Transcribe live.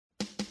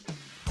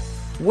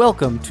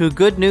Welcome to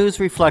Good News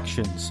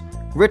Reflections,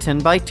 written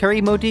by Terry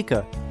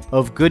Modica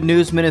of Good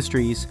News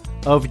Ministries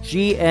of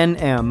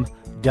GNM.org.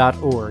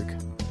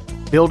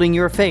 Building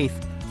your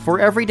faith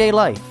for everyday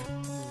life,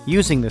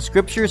 using the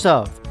scriptures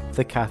of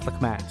the Catholic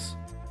Mass.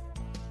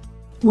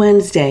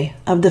 Wednesday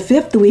of the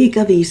fifth week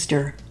of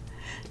Easter.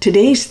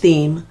 Today's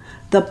theme,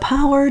 the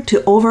power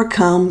to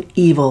overcome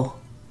evil.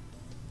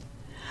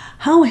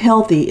 How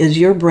healthy is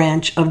your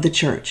branch of the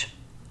church?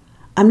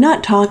 I'm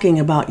not talking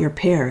about your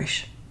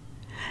parish.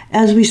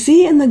 As we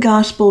see in the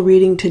gospel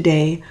reading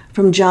today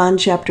from John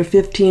chapter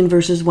 15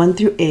 verses 1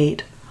 through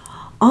 8,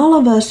 all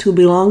of us who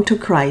belong to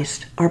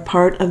Christ are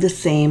part of the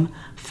same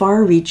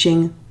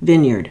far-reaching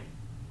vineyard.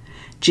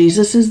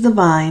 Jesus is the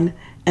vine,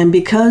 and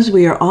because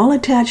we are all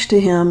attached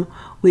to him,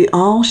 we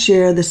all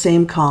share the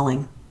same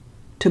calling,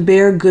 to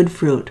bear good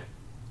fruit.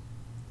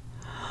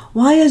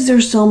 Why is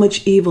there so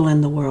much evil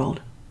in the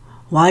world?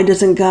 Why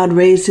doesn't God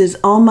raise his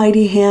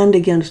almighty hand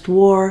against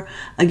war,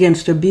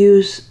 against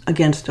abuse,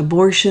 against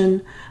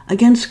abortion,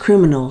 against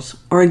criminals,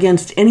 or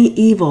against any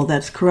evil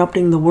that's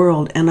corrupting the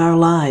world and our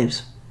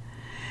lives?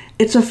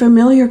 It's a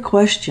familiar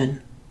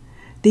question.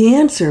 The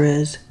answer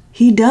is,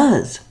 he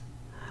does.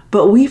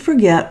 But we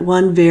forget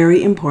one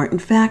very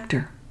important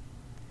factor.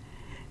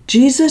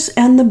 Jesus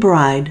and the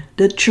bride,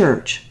 the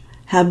church,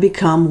 have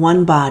become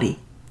one body.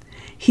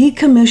 He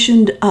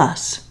commissioned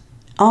us,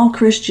 all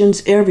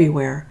Christians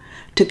everywhere,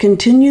 to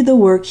continue the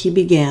work he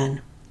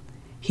began.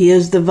 He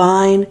is the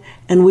vine,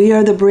 and we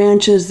are the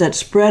branches that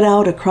spread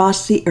out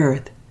across the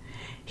earth.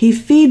 He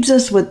feeds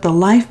us with the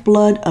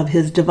lifeblood of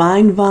his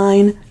divine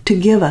vine to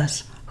give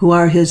us, who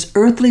are his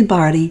earthly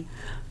body,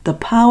 the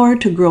power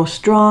to grow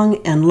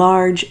strong and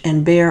large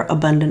and bear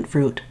abundant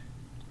fruit.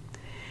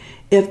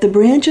 If the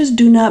branches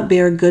do not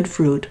bear good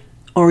fruit,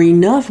 or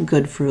enough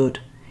good fruit,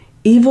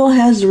 evil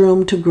has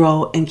room to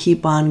grow and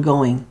keep on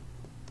going.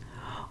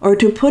 Or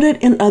to put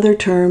it in other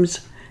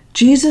terms,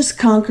 Jesus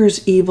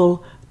conquers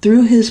evil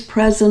through his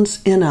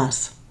presence in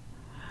us.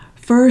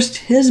 First,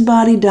 his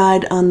body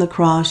died on the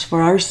cross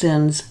for our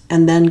sins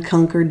and then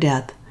conquered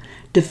death,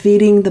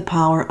 defeating the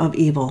power of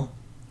evil.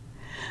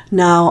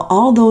 Now,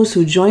 all those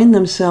who join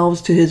themselves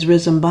to his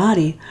risen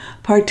body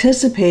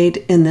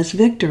participate in this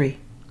victory.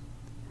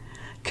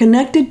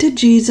 Connected to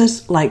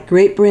Jesus, like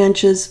great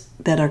branches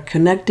that are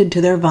connected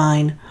to their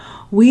vine,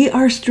 we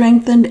are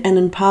strengthened and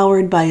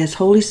empowered by his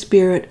Holy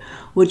Spirit,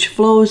 which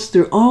flows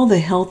through all the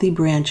healthy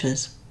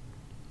branches.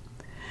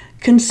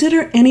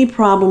 Consider any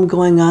problem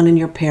going on in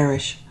your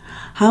parish.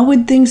 How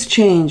would things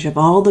change if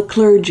all the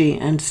clergy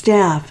and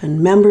staff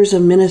and members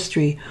of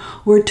ministry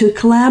were to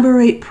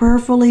collaborate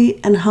prayerfully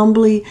and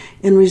humbly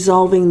in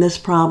resolving this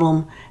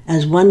problem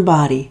as one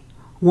body,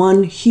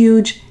 one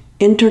huge,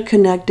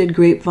 interconnected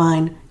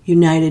grapevine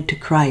united to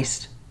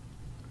Christ?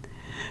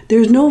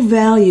 There's no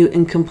value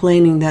in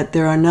complaining that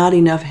there are not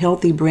enough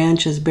healthy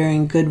branches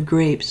bearing good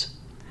grapes.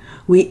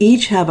 We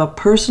each have a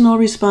personal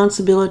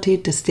responsibility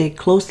to stay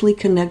closely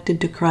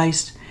connected to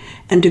Christ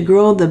and to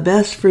grow the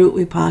best fruit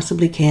we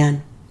possibly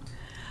can.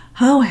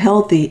 How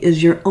healthy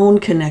is your own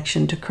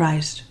connection to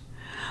Christ?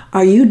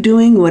 Are you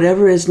doing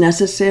whatever is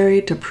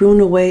necessary to prune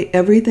away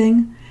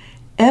everything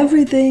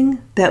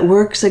that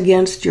works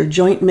against your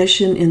joint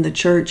mission in the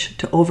church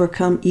to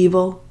overcome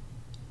evil?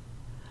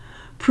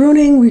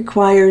 Pruning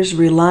requires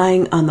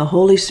relying on the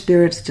Holy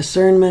Spirit's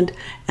discernment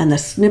and the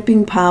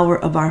snipping power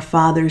of our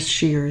Father's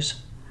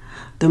shears.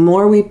 The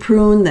more we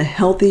prune, the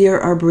healthier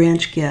our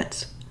branch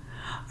gets.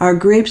 Our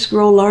grapes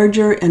grow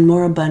larger and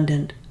more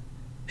abundant.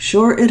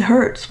 Sure, it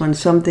hurts when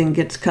something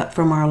gets cut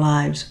from our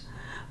lives,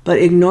 but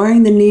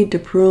ignoring the need to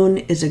prune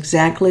is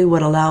exactly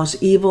what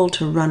allows evil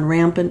to run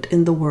rampant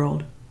in the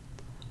world.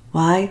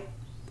 Why?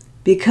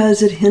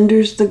 Because it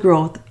hinders the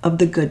growth of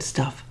the good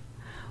stuff,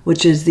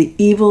 which is the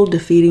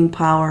evil-defeating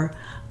power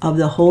of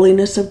the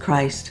holiness of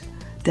Christ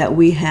that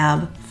we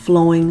have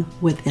flowing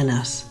within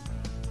us.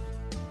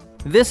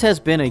 This has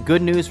been a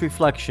Good News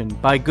Reflection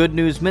by Good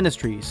News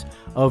Ministries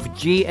of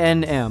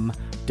GNM.org.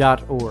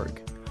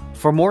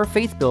 For more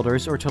faith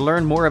builders or to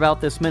learn more about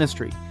this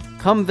ministry,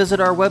 come visit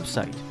our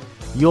website.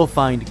 You'll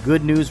find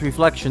Good News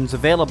Reflections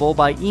available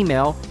by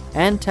email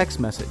and text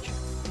message,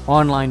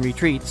 online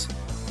retreats,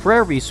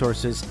 prayer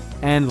resources,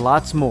 and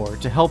lots more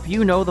to help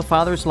you know the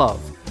Father's love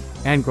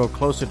and grow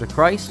closer to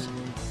Christ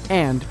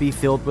and be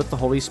filled with the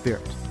Holy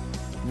Spirit.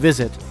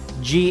 Visit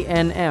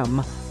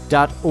GNM.org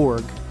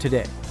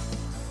today.